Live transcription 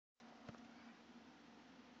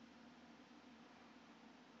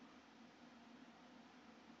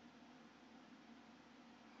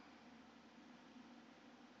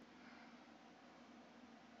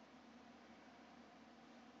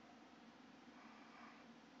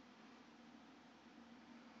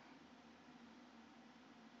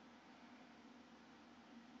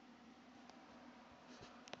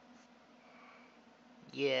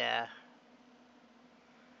Yeah,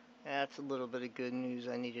 that's a little bit of good news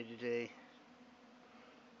I needed today.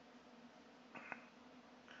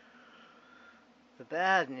 The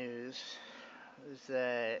bad news is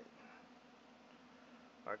that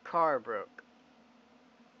our car broke.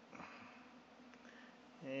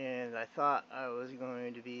 And I thought I was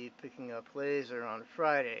going to be picking up Laser on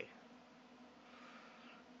Friday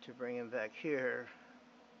to bring him back here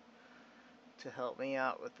to help me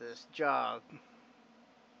out with this job.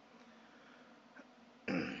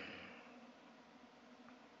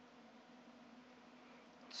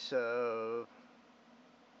 So,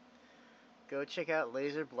 go check out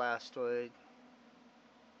LAZER BLASTOID.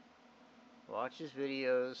 Watch his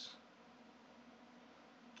videos.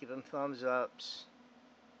 Give him thumbs ups.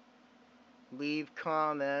 Leave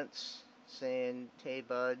comments saying, hey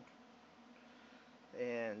bud.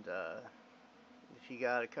 And if you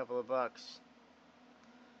got a couple of bucks,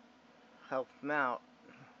 help him out.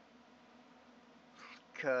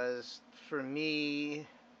 Because for me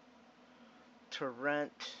to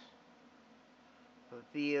rent a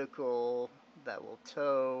vehicle that will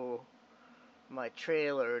tow my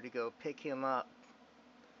trailer to go pick him up,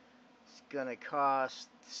 it's gonna cost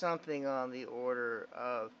something on the order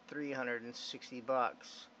of $360,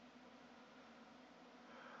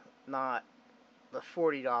 not the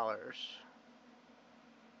 $40.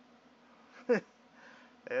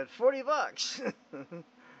 At $40.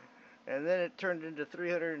 And then it turned into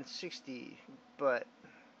 $360, but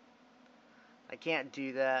I can't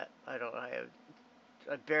do that. I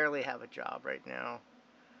barely have a job right now.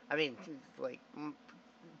 I mean, like,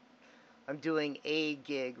 I'm doing a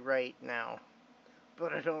gig right now,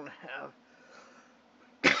 but I don't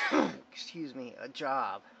have, excuse me, a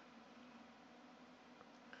job.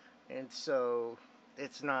 And so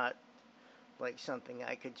it's not like something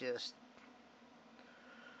I could just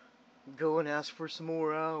go and ask for some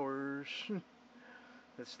more hours.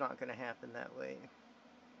 It's not going to happen that way.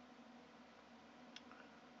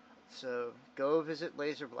 So go visit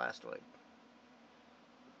LAZER BLASTOID.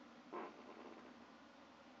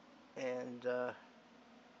 And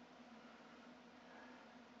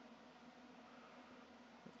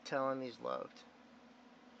tell him he's loved.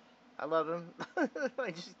 I love him. I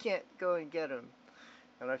just can't go and get him.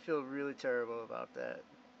 And I feel really terrible about that.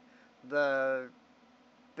 The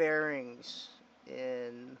bearings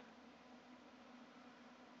in...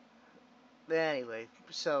 Anyway,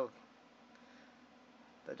 so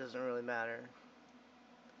that doesn't really matter.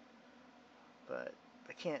 But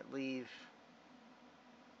I can't leave.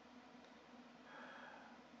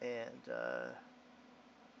 And the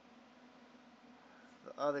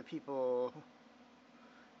other people,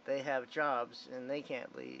 they have jobs and they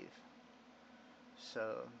can't leave.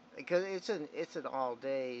 So, because it's an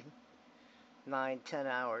all-day, 9-10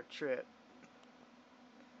 hour trip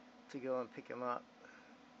to go and pick him up.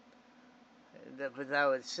 But that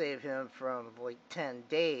would save him from like 10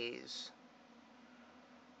 days.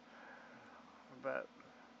 But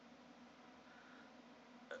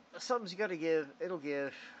something's got to give. It'll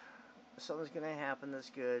give. Something's going to happen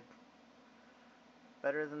that's good.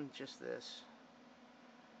 Better than just this.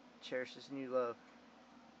 Cherish this new love.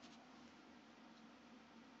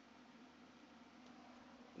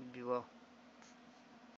 Be well.